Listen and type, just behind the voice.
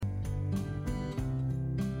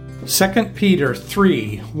2 Peter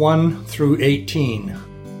 3, 1 through 18.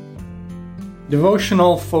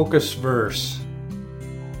 Devotional focus verse.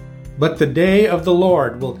 But the day of the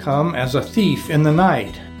Lord will come as a thief in the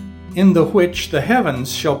night, in the which the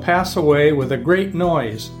heavens shall pass away with a great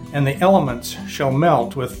noise, and the elements shall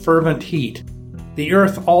melt with fervent heat. The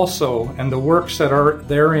earth also and the works that are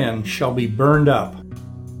therein shall be burned up.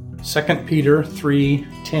 2 Peter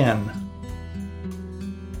 3:10.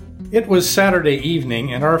 It was Saturday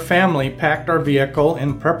evening, and our family packed our vehicle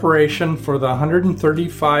in preparation for the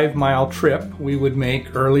 135-mile trip we would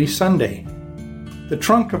make early Sunday. The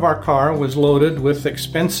trunk of our car was loaded with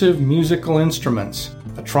expensive musical instruments,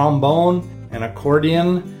 a trombone, an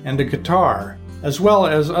accordion, and a guitar, as well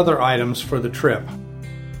as other items for the trip.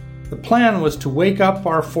 The plan was to wake up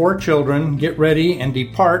our 4 children, get ready, and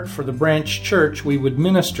depart for the branch church we would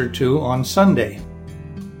minister to on Sunday.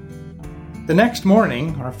 The next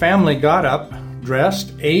morning, our family got up,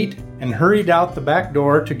 dressed, ate, and hurried out the back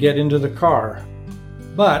door to get into the car.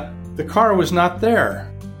 But the car was not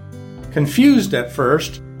there. Confused at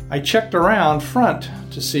first, I checked around front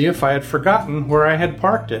to see if I had forgotten where I had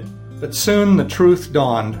parked it, but soon the truth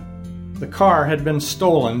dawned. The car had been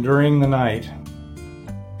stolen during the night.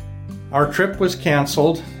 Our trip was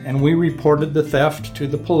canceled, and we reported the theft to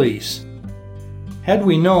the police. Had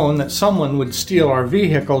we known that someone would steal our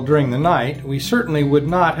vehicle during the night, we certainly would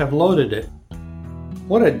not have loaded it.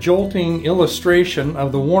 What a jolting illustration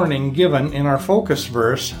of the warning given in our focus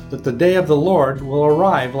verse that the day of the Lord will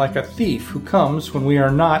arrive like a thief who comes when we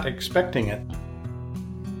are not expecting it.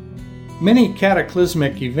 Many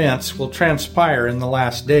cataclysmic events will transpire in the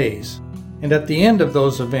last days, and at the end of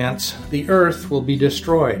those events, the earth will be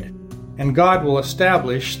destroyed, and God will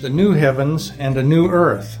establish the new heavens and a new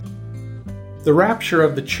earth. The rapture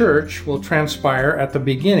of the church will transpire at the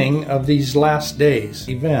beginning of these last days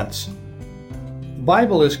events. The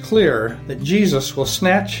Bible is clear that Jesus will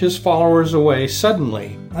snatch his followers away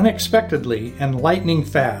suddenly, unexpectedly, and lightning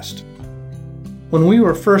fast. When we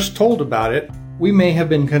were first told about it, we may have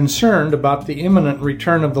been concerned about the imminent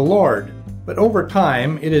return of the Lord, but over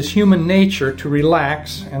time it is human nature to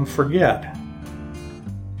relax and forget.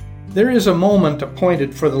 There is a moment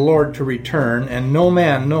appointed for the Lord to return, and no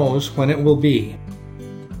man knows when it will be.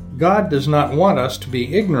 God does not want us to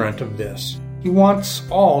be ignorant of this. He wants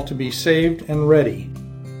all to be saved and ready.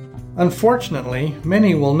 Unfortunately,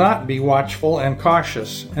 many will not be watchful and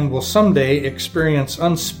cautious, and will someday experience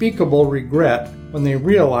unspeakable regret when they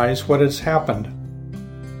realize what has happened.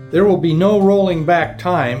 There will be no rolling back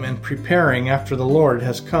time and preparing after the Lord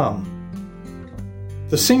has come.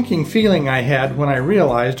 The sinking feeling I had when I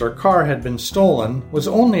realized our car had been stolen was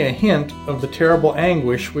only a hint of the terrible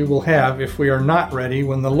anguish we will have if we are not ready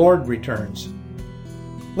when the Lord returns.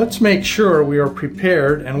 Let's make sure we are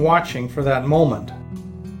prepared and watching for that moment.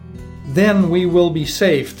 Then we will be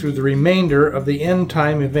safe through the remainder of the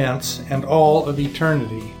end-time events and all of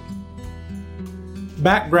eternity.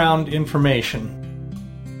 Background information.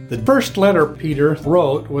 The first letter Peter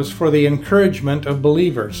wrote was for the encouragement of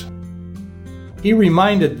believers. He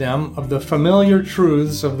reminded them of the familiar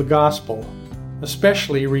truths of the gospel,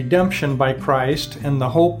 especially redemption by Christ and the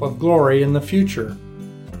hope of glory in the future.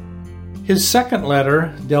 His second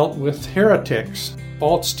letter dealt with heretics,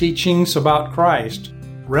 false teachings about Christ,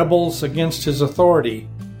 rebels against his authority,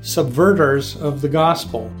 subverters of the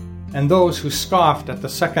gospel, and those who scoffed at the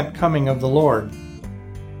second coming of the Lord.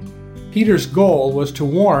 Peter's goal was to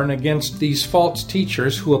warn against these false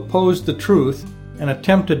teachers who opposed the truth and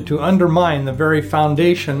attempted to undermine the very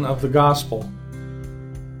foundation of the gospel.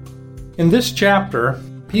 In this chapter,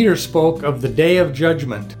 Peter spoke of the day of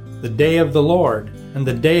judgment, the day of the Lord, and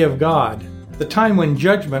the day of God, the time when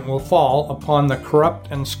judgment will fall upon the corrupt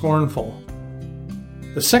and scornful.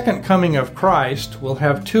 The second coming of Christ will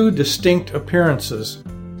have 2 distinct appearances.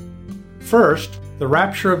 First, the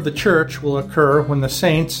rapture of the church will occur when the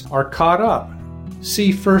saints are caught up.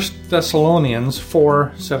 See 1 Thessalonians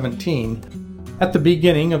 4:17. At the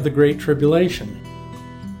beginning of the Great Tribulation.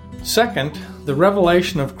 Second, the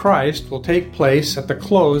revelation of Christ will take place at the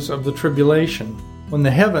close of the tribulation, when the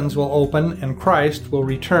heavens will open and Christ will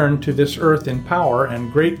return to this earth in power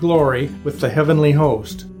and great glory with the heavenly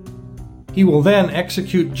host. He will then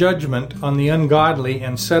execute judgment on the ungodly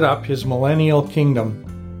and set up his millennial kingdom.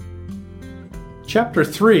 Chapter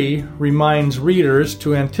 3 reminds readers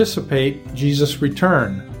to anticipate Jesus'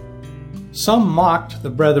 return. Some mocked the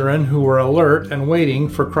brethren who were alert and waiting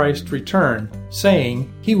for Christ's return, saying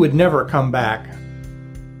he would never come back.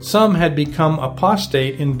 Some had become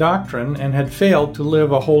apostate in doctrine and had failed to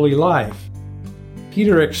live a holy life.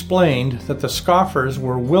 Peter explained that the scoffers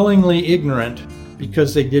were willingly ignorant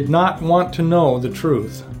because they did not want to know the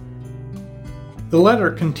truth. The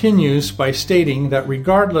letter continues by stating that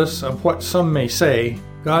regardless of what some may say,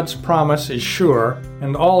 God's promise is sure,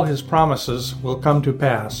 and all His promises will come to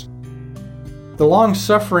pass. The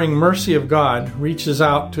long-suffering mercy of God reaches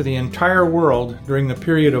out to the entire world during the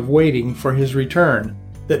period of waiting for His return,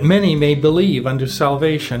 that many may believe unto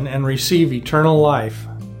salvation and receive eternal life.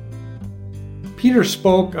 Peter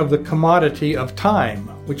spoke of the commodity of time,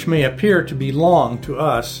 which may appear to be long to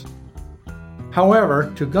us.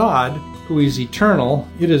 However, to God, who is eternal,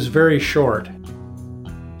 it is very short.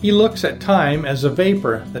 He looks at time as a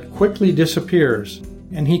vapor that quickly disappears,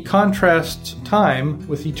 and He contrasts time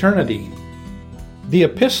with eternity. The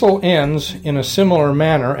epistle ends in a similar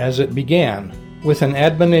manner as it began, with an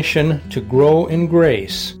admonition to grow in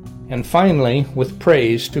grace, and finally with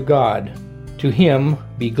praise to God. To Him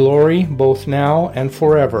be glory both now and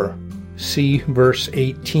forever. See verse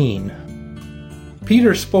 18.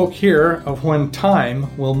 Peter spoke here of when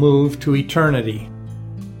time will move to eternity.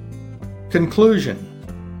 Conclusion.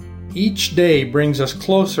 Each day brings us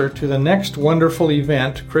closer to the next wonderful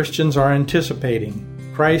event Christians are anticipating,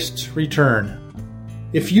 Christ's return.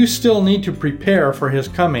 If you still need to prepare for His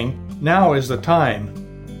coming, now is the time.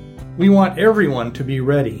 We want everyone to be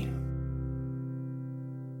ready.